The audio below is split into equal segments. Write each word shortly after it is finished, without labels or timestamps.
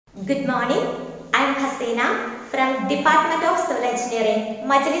Good morning. I am Hasina from Department of Civil Engineering,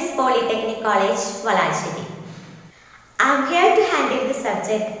 Majlis Polytechnic College, Valacheri. I am here to handle the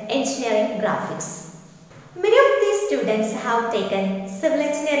subject Engineering Graphics. Many of these students have taken Civil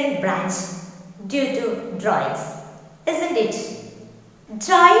Engineering branch due to drawings, isn't it?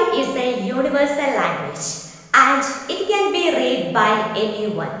 Drawing is a universal language and it can be read by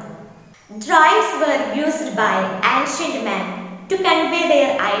anyone. Drawings were used by ancient men to convey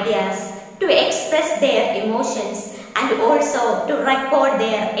their ideas, to express their emotions and also to record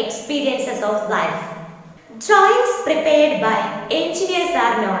their experiences of life. Drawings prepared by engineers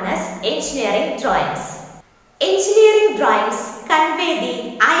are known as engineering drawings. Engineering drawings convey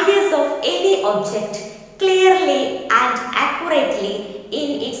the ideas of any object clearly and accurately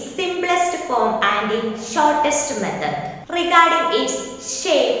in its simplest form and in shortest method regarding its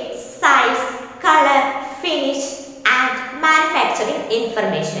shape, size, color, finish and manufacturing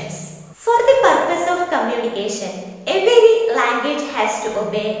informations. For the purpose of communication, every language has to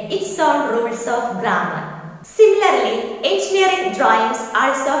obey its own rules of grammar. Similarly, engineering drawings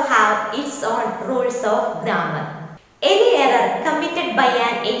also have its own rules of grammar. Any error committed by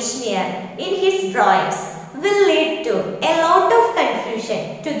an engineer in his drawings will lead to a lot of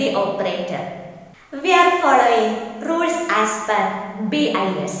confusion to the operator. We are following rules as per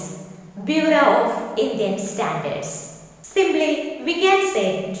BIS, Bureau of Indian Standards. Simply, we can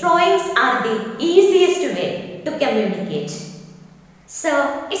say drawings are the easiest way to communicate.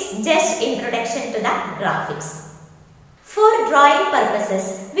 So, it's just introduction to the graphics. For drawing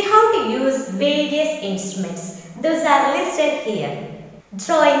purposes, we have to use various instruments. Those are listed here.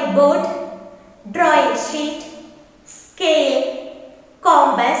 Drawing board, drawing sheet, scale,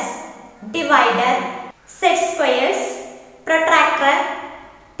 compass, divider, set squares, protractor,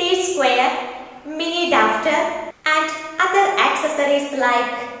 T-square, mini drafter and other accessories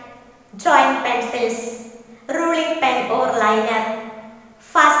like drawing pencils, ruling pen or liner,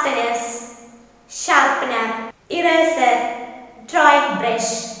 fasteners, sharpener, eraser, drawing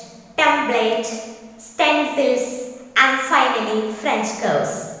brush, template, stencils and finally French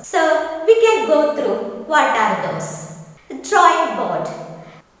curves. So we can go through what are those. Drawing board.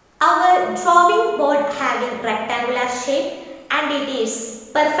 Our drawing board having rectangular shape and it is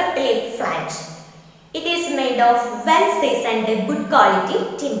perfectly flat. It is made of well-seasoned good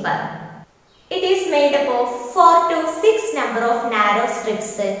quality timber. It is made up of 4 to 6 number of narrow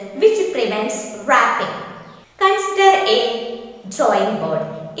strips which prevents wrapping. Consider a drawing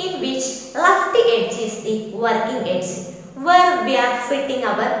board in which lofty edge is the working edge where we are fitting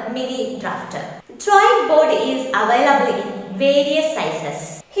our mini drafter. Drawing board is available in various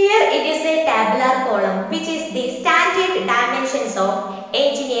sizes. Here it is a tabular column which is the standard dimensions of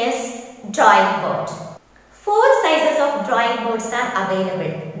engineer's drawing board. 4 sizes of drawing boards are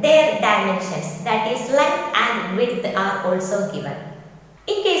available. Their dimensions, that is length and width, are also given.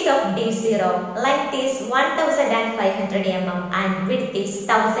 In case of D0, length is 1500 mm and width is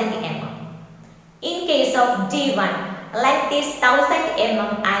 1000 mm. In case of D1, length is 1000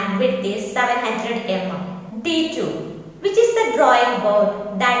 mm and width is 700 mm. D2, which is the drawing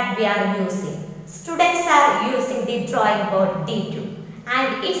board that we are using. Students are using the drawing board D2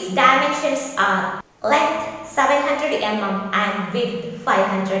 and its dimensions are length 700 mm and width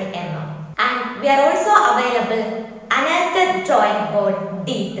 500 mm. And we are also available another drawing board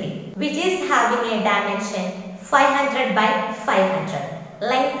D3 which is having a dimension 500 by 500.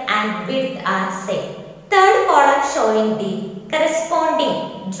 Length and width are same. Third column showing the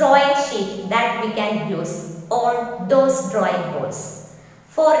corresponding drawing sheet that we can use on those drawing boards.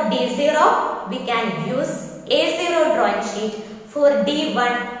 For D0 we can use A0 drawing sheet. For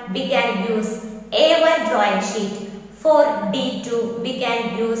D1 we can use A1 drawing sheet. For D2 we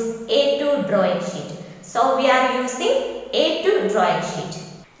can use A2 drawing sheet. So we are using A2 drawing sheet.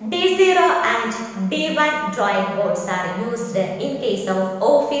 D0 and D1 drawing boards are used in case of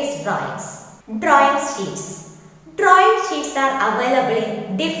office drawings. Drawing sheets. Drawing sheets are available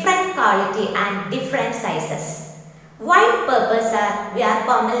in different quality and different sizes. What purpose we are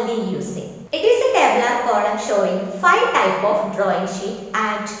commonly using? It is a tabular column showing 5 types of drawing sheet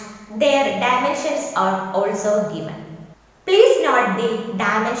and their dimensions are also given. Please note the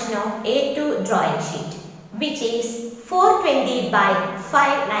dimension of A2 drawing sheet which is 420 by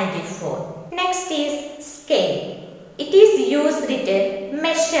 594. Next is scale. It is used to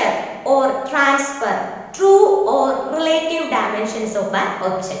measure or transfer true or relative dimensions of an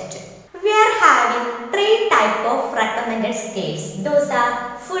object. We are having 3 types of recommended scales. Those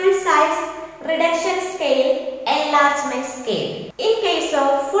are full size, reduction scale, enlargement scale. In case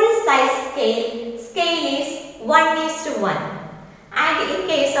of full size scale, scale is 1:1 And in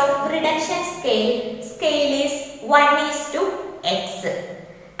case of reduction scale, scale is 1:x.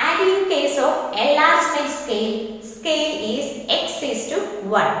 And in case of enlargement scale, scale is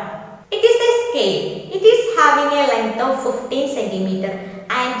x:1. It is a scale. It is having a length of 15 cm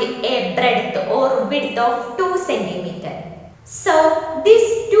and a breadth or width of 2 cm. So this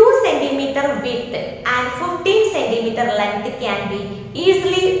 2 cm width and 15 cm length can be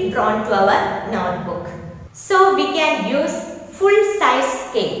easily drawn to our notebook. So we can use full size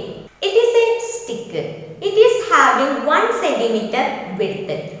scale. It is a stick. It is having 1 cm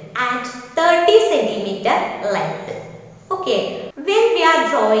width and 30 cm length. Okay, when we are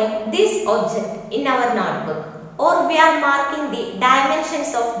drawing this object in our notebook or we are marking the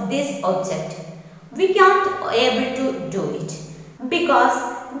dimensions of this object, we can't able to do it because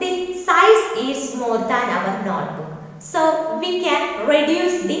the size is more than our notebook. So we can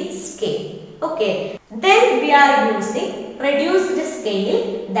reduce the scale. Okay, then we are using reduced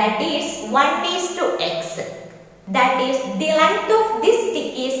scale, that is 1:x. That is the length of this stick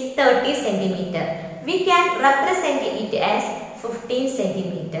is 30 cm. We can represent it as 15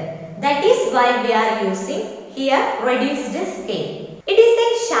 cm. That is why we are using here reduced scale. It is a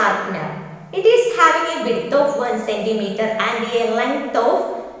sharpener. It is having a width of 1 cm and a length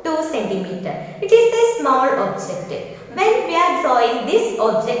of 2 cm. It is a small object. When we are drawing this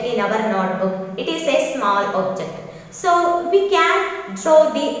object in our notebook, it is a small object. So we can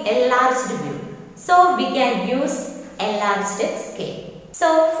draw the enlarged view. So we can use enlarged scale.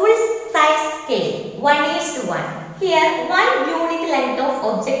 So full size scale 1:1. Here 1 unit length of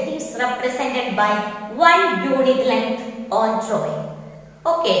object is represented by 1 unit length on drawing.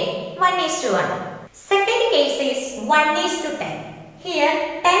 Okay, 1:1. Second case is 1:10.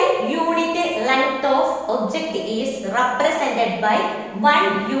 Here 10 unit length of object is represented by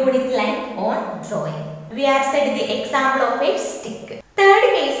 1 unit length on drawing. We have said the example of a stick. Third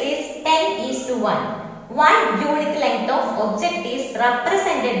case is 10:1. 1 unit length of object is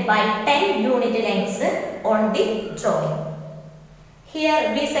represented by 10 unit lengths on the drawing. Here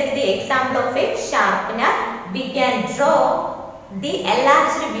we set the example of a sharpener. We can draw the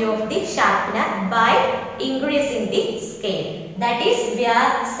enlarged view of the sharpener by increasing the scale. That is, we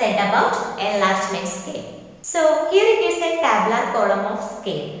are said about enlargement scale. So here it is a tabular column of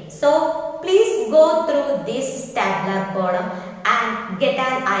scale. So please go through this tabular column and get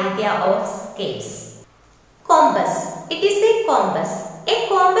an idea of scales. Compass. It is a compass. A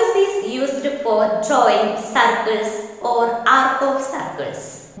compass is used for drawing circles or arc of circles.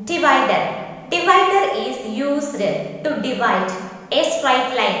 Divider. Divider is used to divide a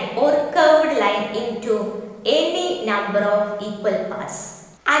straight line or curved line into any number of equal parts,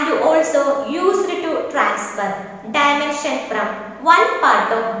 and also used to transfer dimension from one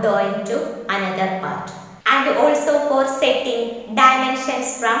part of drawing to another part, and also for setting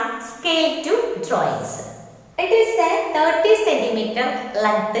dimensions from scale to drawings. It is a 30 cm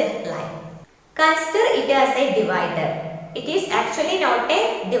length line. Consider it as a divider. It is actually not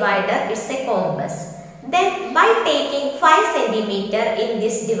a divider, it is a compass. Then by taking 5 cm in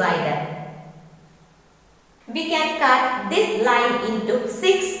this divider, we can cut this line into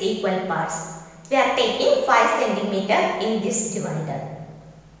 6 equal parts. We are taking 5 cm in this divider.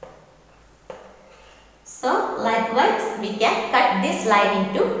 So likewise we can cut this line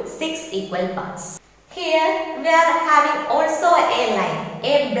into 6 equal parts. Here we are having also a line,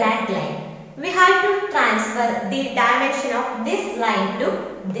 a blank line. We have to transfer the dimension of this line to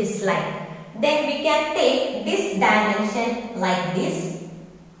this line. Then we can take this dimension like this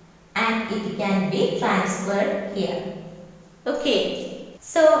and it can be transferred here. Okay,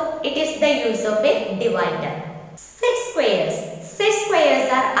 so it is the use of a divider. Set squares. Set squares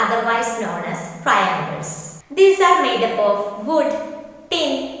are otherwise known as triangles. These are made up of wood,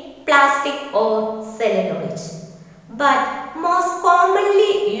 tin, plastic or celluloid. But most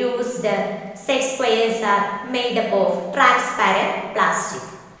commonly used set squares are made up of transparent plastic.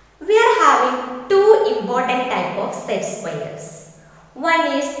 We are having two important type of set squares.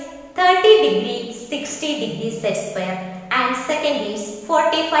 One is 30° 60° set square and second is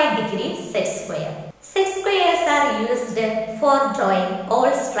 45° set square. Set squares are used for drawing all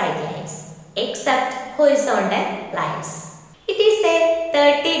straight lines except horizontal lines. It is a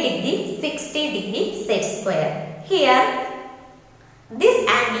 30° 60° set square. Here this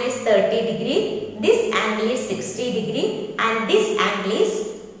angle is 30°, this angle is 60° and this angle is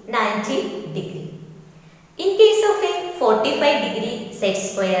 90°. In case of a 45° set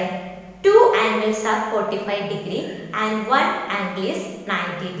square, two angles are 45° and one angle is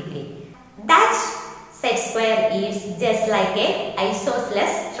 90°. That set square is just like a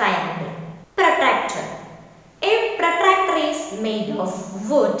isosceles triangle. Protractor. A protractor is is made of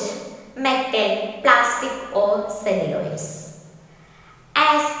wood, metal, plastic or celluloids.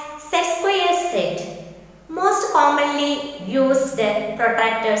 As set square said, most commonly used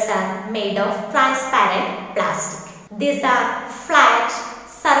protractors are made of transparent plastic. These are flat,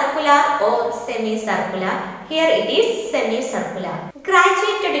 circular or semicircular. Here it is semicircular.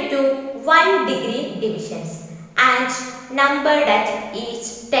 Graduated to 1 degree divisions and numbered at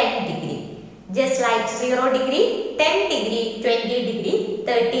each 10 degree. Just like 0 degree, 10 degree, 20 degree,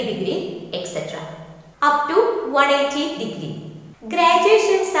 30 degree, etc. Up to 180 degree.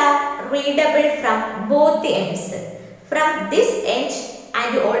 Graduations are readable from both the ends. From this end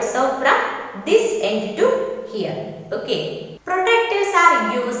and also from this end to here. Okay. Protractors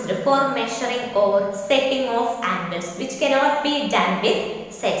are used for measuring or setting of angles which cannot be done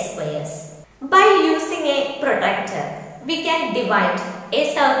with set squares. By using a protractor, we can divide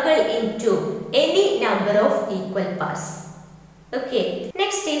a circle into any number of equal parts. Okay.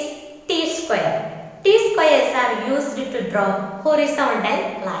 Next is T-square. T-squares are used to draw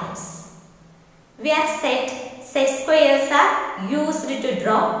horizontal lines. We have said set squares are used to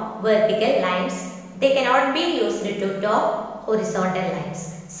draw vertical lines. They cannot be used to draw horizontal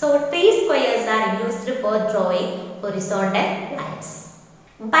lines. So T-squares are used for drawing horizontal lines.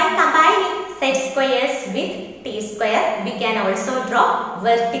 By combining set squares with T-square, we can also draw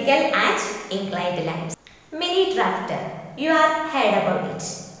vertical and inclined lines. Mini drafter. You have heard about it.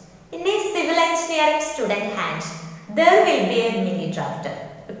 In a civil engineering student hand, there will be a mini drafter.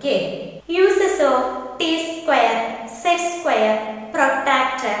 Okay. Uses of T-square, set square,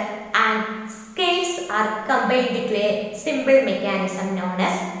 protractor and scales are combined into a simple mechanism known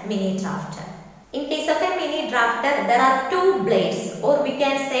as mini drafter. In case of a mini drafter, there are 2 blades or we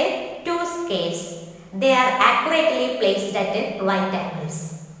can say 2 scales. They are accurately placed at right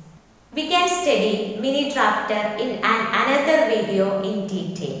angles. We can study mini drafter in another video in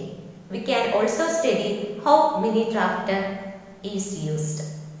detail. We can also study how mini drafter is used.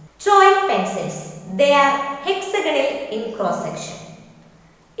 Drawing pencils. They are hexagonal in cross section.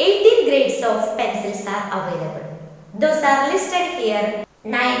 18 grades of pencils are available. Those are listed here: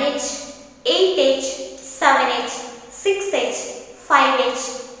 9H, 8H, 7H, 6H, 5H,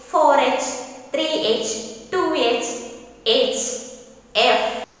 4H, 3H, 2H, H,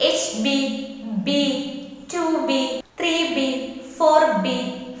 F, HB, B, 2B, 3B,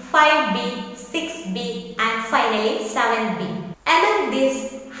 4B, 5B, 6B and finally 7B. Among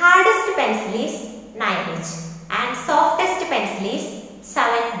these, hardest pencil is 9H and softest pencil is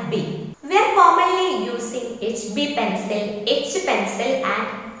 7B. We are commonly using HB pencil, H pencil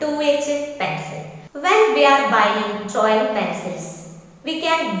and 2H pencil. When we are buying drawing pencils, we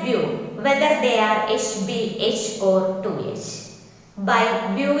can view whether they are HB, H or 2H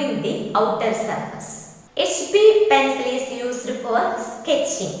by viewing the outer surface. HB pencil is used for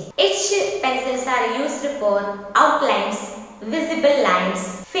sketching. H pencils are used for outlines, visible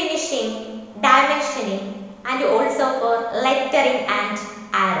lines, finishing, dimensioning and also for lettering and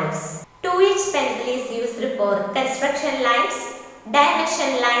arrows. 2H pencil is used for construction lines,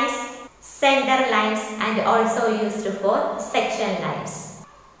 dimension lines, center lines and also used for section lines.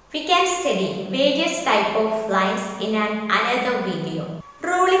 We can study various types of lines in another video.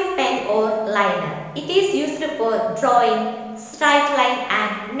 Rolling pen or liner. It is used for drawing straight line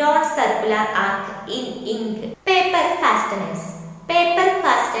and non-circular arc in ink. Paper fasteners. Paper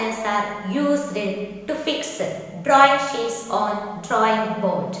fasteners are used to fix drawing sheets on drawing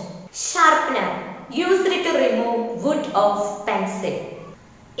board. Sharpener. Used to remove wood of pencil.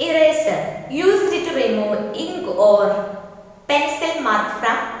 Eraser. Used to remove ink or pencil mark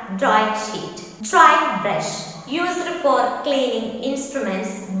from drawing sheet. Drawing brush. Used for cleaning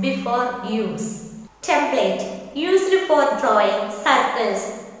instruments before use. Template. Used for drawing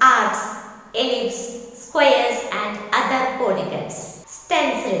circles, arcs, ellipses, squares and other polygons.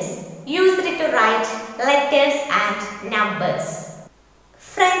 Stencils. Used to write letters and numbers.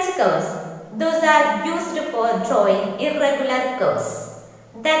 French curves. Those are used for drawing irregular curves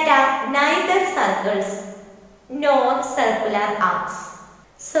that are neither circles nor circular arcs.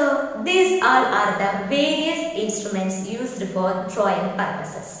 So these all are the various instruments used for drawing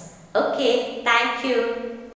purposes. Okay, thank you.